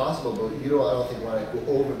accurate as possible, but I don't think want to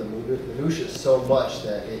go over the minutiae so much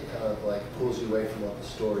that it kind of like pulls you away from what the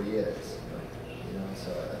story is.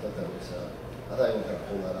 So I thought that was I thought I would kind of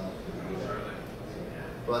pull that out.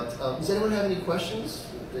 But does anyone have any questions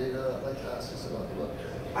they'd like to ask us about the book?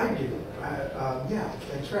 I do. Yeah,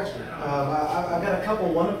 thanks for asking. I've got a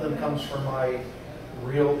couple. One of them comes from my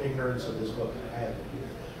real ignorance of this book.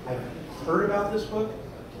 I've heard about this book,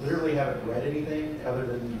 literally haven't read anything other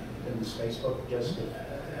than the space book just an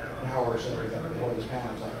hour or so before this panel.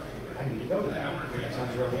 I was like, I need to go to that. That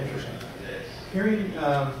sounds really interesting. Hearing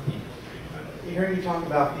you talk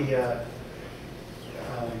about the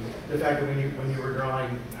fact that when you were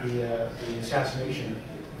drawing the assassination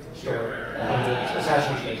story, the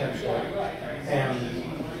assassination attempt story, and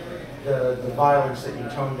the violence that you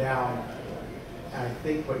toned down, I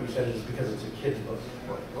think what you said is because it's a kid's book.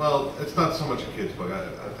 Well, it's not so much a kid's book.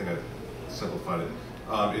 I think I simplified it.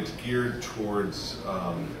 It's geared towards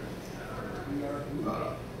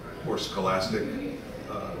more scholastic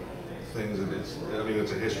things, and it's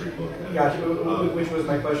a history book. Gotcha. Which was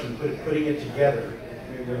my question. Putting it together,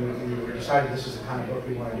 when you decided this is the kind of book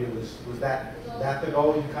we want to do, was that the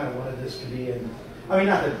goal? You kind of wanted this to be in. I mean,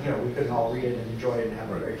 not that we couldn't all read it and enjoy it and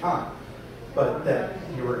have a great time, but that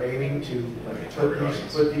you were aiming to put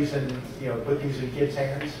these in kids'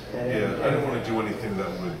 hands. I don't want to do anything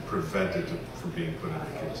that would prevent it from being put into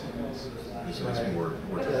kids' hands. It's more.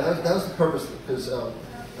 That was the purpose, because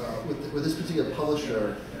with this particular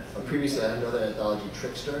publisher, previously I had another anthology,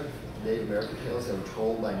 Trickster, Native American tales that were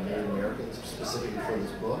told by Native Americans specifically for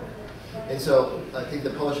this book. And so I think the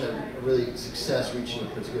publisher had really success reaching a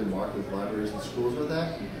particular market with libraries and schools with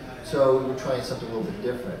that. So we were trying something a little bit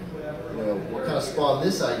different. What kind of spawned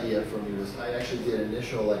this idea for me was I actually did an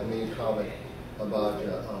initial mini comic about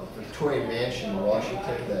a Victorian mansion in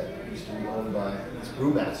Washington that used to be owned by this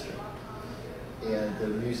brewmaster. And the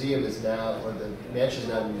museum is now, or the mansion is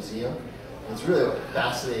now a museum. And it's really a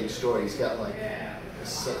fascinating story. He's got a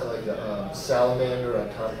salamander on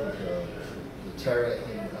top of the terrace.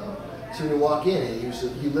 So when you walk in,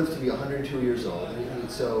 he lived to be 102 years old.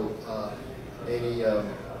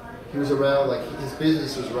 He was around, his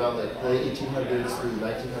business was around the late 1800s through the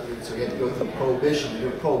 1900s, so he had to go through Prohibition.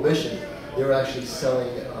 During Prohibition, they were actually selling,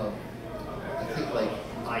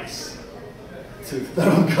 ice to the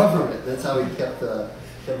federal government. That's how he kept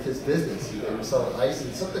his business. They were selling ice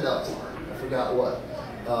and something else. I forgot what.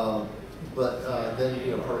 But then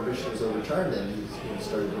Prohibition was overturned, and he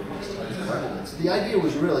started working his time again. So the idea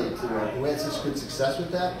was really we had such good success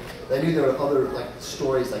with that. I knew there were other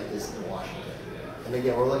stories like this in Washington. And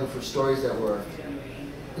again, we're looking for stories that were,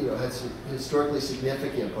 had some historically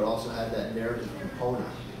significant, but also had that narrative component.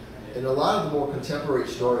 And a lot of the more contemporary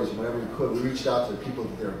stories, whenever we could, we reached out to the people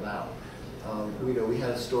that they're about. We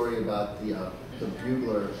had a story about the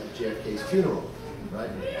bugler at JFK's funeral, right?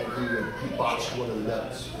 And he botched one of the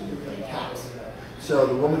notes when he was playing cats. So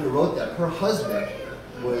the woman who wrote that, her husband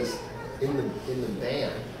was in the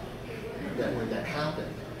band when that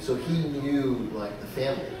happened. So he knew the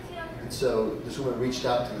family. And so this woman reached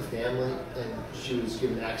out to the family, and she was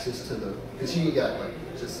given access to because he got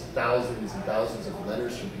just thousands and thousands of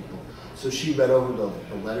letters from people. So she read over the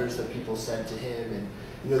letters that people sent to him, and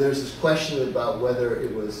there's this question about whether he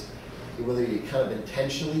kind of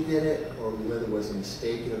intentionally did it or whether it was a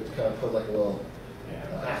mistake. To kind of put a little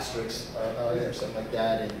asterisk on it or something like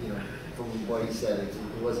that. And from what he said, it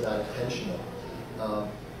was not intentional.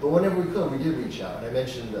 But whenever we could, we did reach out. And I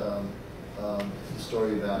mentioned the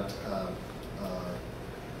story about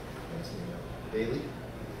Bailey,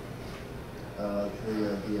 the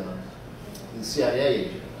CIA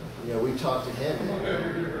agent. We talked to him,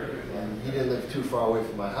 and he didn't live too far away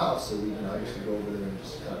from my house, so I used to go over there and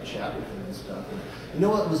just kind of chat with him and stuff. And you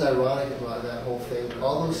know what was ironic about that whole thing?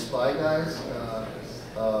 All those spy guys,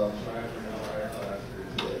 the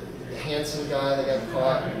Hanson guy that got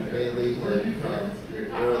caught, and Bailey, and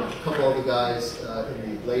there were a couple other guys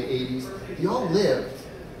in the late 80s. They all lived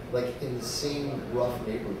in the same rough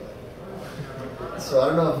neighborhood. So I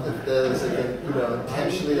don't know if there's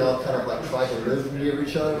intentionally they all kind of try to live near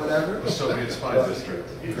each other or whatever. The Soviet spy district.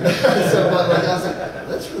 So I was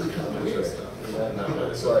that's really kind of weird.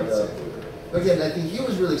 But again, I think he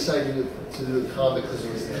was really excited to do the comic because he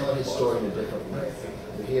was telling his story in a different way.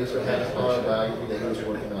 He had his autobiography that he was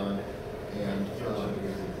working on, and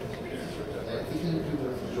I think he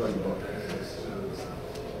enjoyed the book.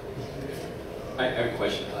 I have a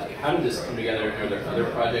question. How did this come together? Are there other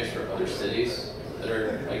projects for other cities that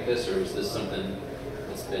are like this, or is this something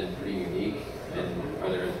that's been pretty unique? And are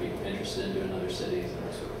there other people interested in doing other cities and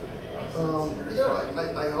that sort of thing?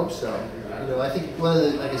 I hope so. I think one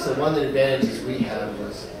of the advantages we had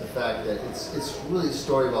was the fact that it's really a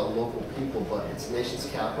story about local people, but it's the nation's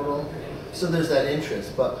capital. So there's that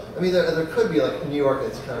interest. But there could be New York.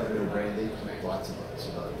 It's kind of a no-brainer. They keep lots of books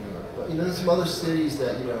about New York. But there's some other cities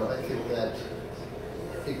that I think that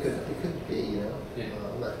it could be.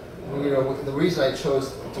 The reason I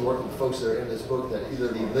chose to work with folks that are in this book that either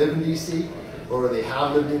they live in DC or they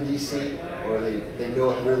have lived in DC, or they know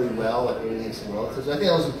it really well, like maybe they have some relatives. I think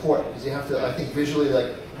that was important because you have to, I think, visually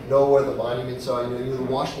like know where the monuments are. You know, the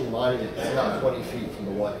Washington Monument is not 20 feet from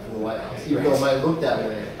the White House, even though it might look that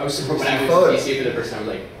way. I was surprised when I went to DC for the first time. I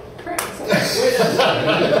was like,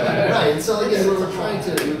 right, and so again, we're trying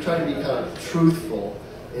to be kind of truthful,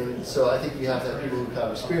 and so I think you have to have people who kind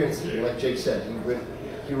of experience it. Like Jake said,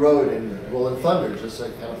 he rode in Rolling Thunder just to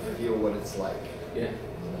kind of feel what it's like. yeah.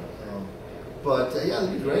 But yeah,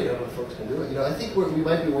 it'd be great if folks can do it. You know, I think we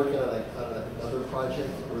might be working on another project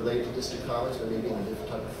related to district comics, but maybe in a different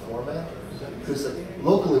type of format. Because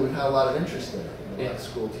locally, we've had a lot of interest in it. You know, a lot of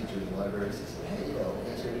school teachers and libraries say, hey, you know,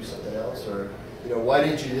 you guys gonna do something else, or you know, why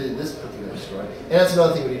didn't you do this particular story? And that's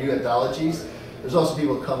another thing when you do anthologies. There's also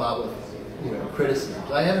people who come out with, you know,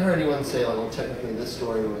 criticisms. I haven't heard anyone say, like, well, technically this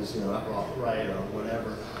story was, you know, not right or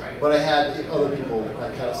whatever. But I had other people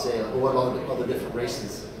kind of say, like, well, what about other different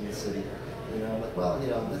races in the city? You know, like, well, you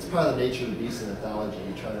know, that's part of the nature of the beast in anthology.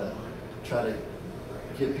 You try to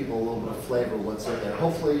give people a little bit of flavor of what's in there.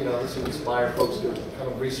 Hopefully, you know, this will inspire folks to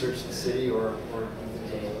kind of research the city or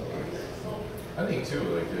I think too,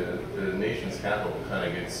 like the nation's capital kind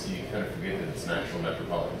of gets, you kind of forget that it's an actual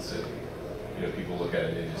metropolitan city. You know, people look at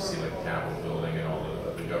it and just see like the Capitol building and all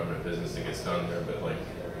the government business that gets done there, but like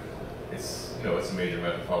it's, you know, it's a major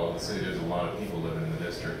metropolitan city. There's a lot of people living in the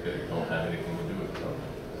district that don't have anything to do with it.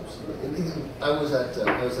 I was at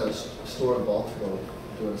a store in Baltimore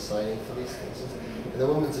doing a signing for these things, and the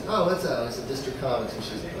woman said, "Oh, what's that?" I said, "District Comics," and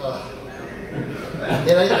she's like, "Oh."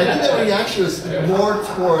 And I think that reaction was more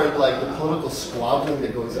toward like the political squabbling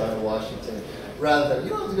that goes on in Washington, rather than, you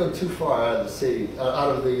don't have to go too far out of the city, out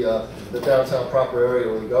of the downtown proper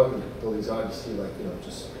area where the government buildings are, to see, like, you know,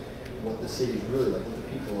 just what the city is really like, what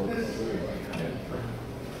the people are really like. Yeah.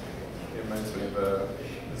 It reminds me of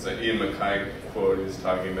it's an Ian MacKay quote. He was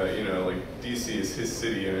talking about, you know, like DC is his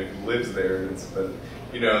city and it lives there, and but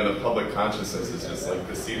you know, and the public consciousness is just like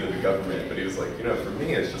the seat of the government. But he was like, you know, for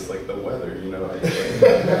me, it's just like the weather. You know, it's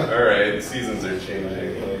like, all right, the seasons are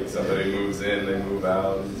changing. Like somebody moves in, they move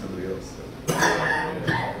out, and somebody else. I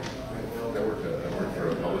worked for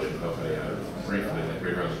a publishing company briefly, like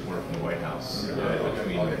right around the corner from the White House,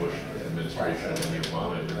 between the Bush administration and the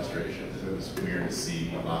Obama administration. It was weird to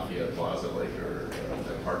see Lafayette Plaza, like, or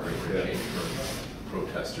the park rate change from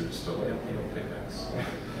protesters to, like, you know, picnics.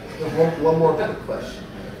 One more quick question.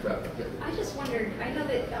 I just wondered, I know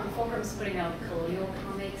that Fulcrum's putting out colonial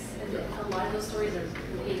comics, and a lot of those stories are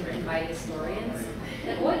being written by historians.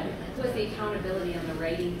 And what was the accountability on the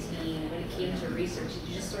writing team when it came to research? Did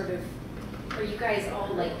you just sort of, are you guys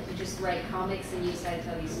all like, you just write comics and you decide to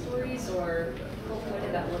tell these stories, or what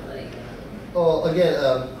did that look like? Well, again,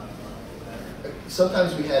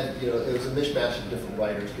 sometimes we had, you know, it was a mishmash of different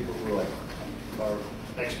writers, people who were like, are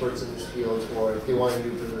experts in these fields, or if they want to do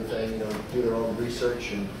their thing, you know, do their own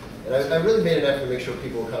research. And I really made an effort to make sure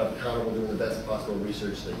people were kind of accountable, doing the best possible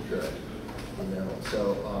research they could. You know,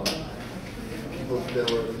 so people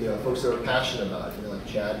that were, you know, folks that were passionate about it, you know, like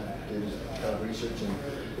Chad did his kind of research. And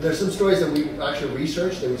there's some stories that we actually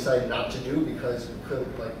researched that we decided not to do because we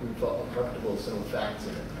couldn't, like, we felt uncomfortable with some of the facts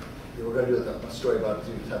in it. We were going to do a story about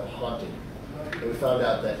a type of haunting, and we found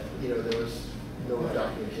out that, you know, there was no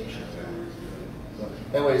documentation. So,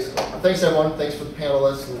 anyways, thanks everyone. Thanks for the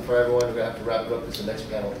panelists and for everyone. We're going to have to wrap it up because the next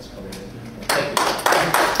panel is coming in. Thank you.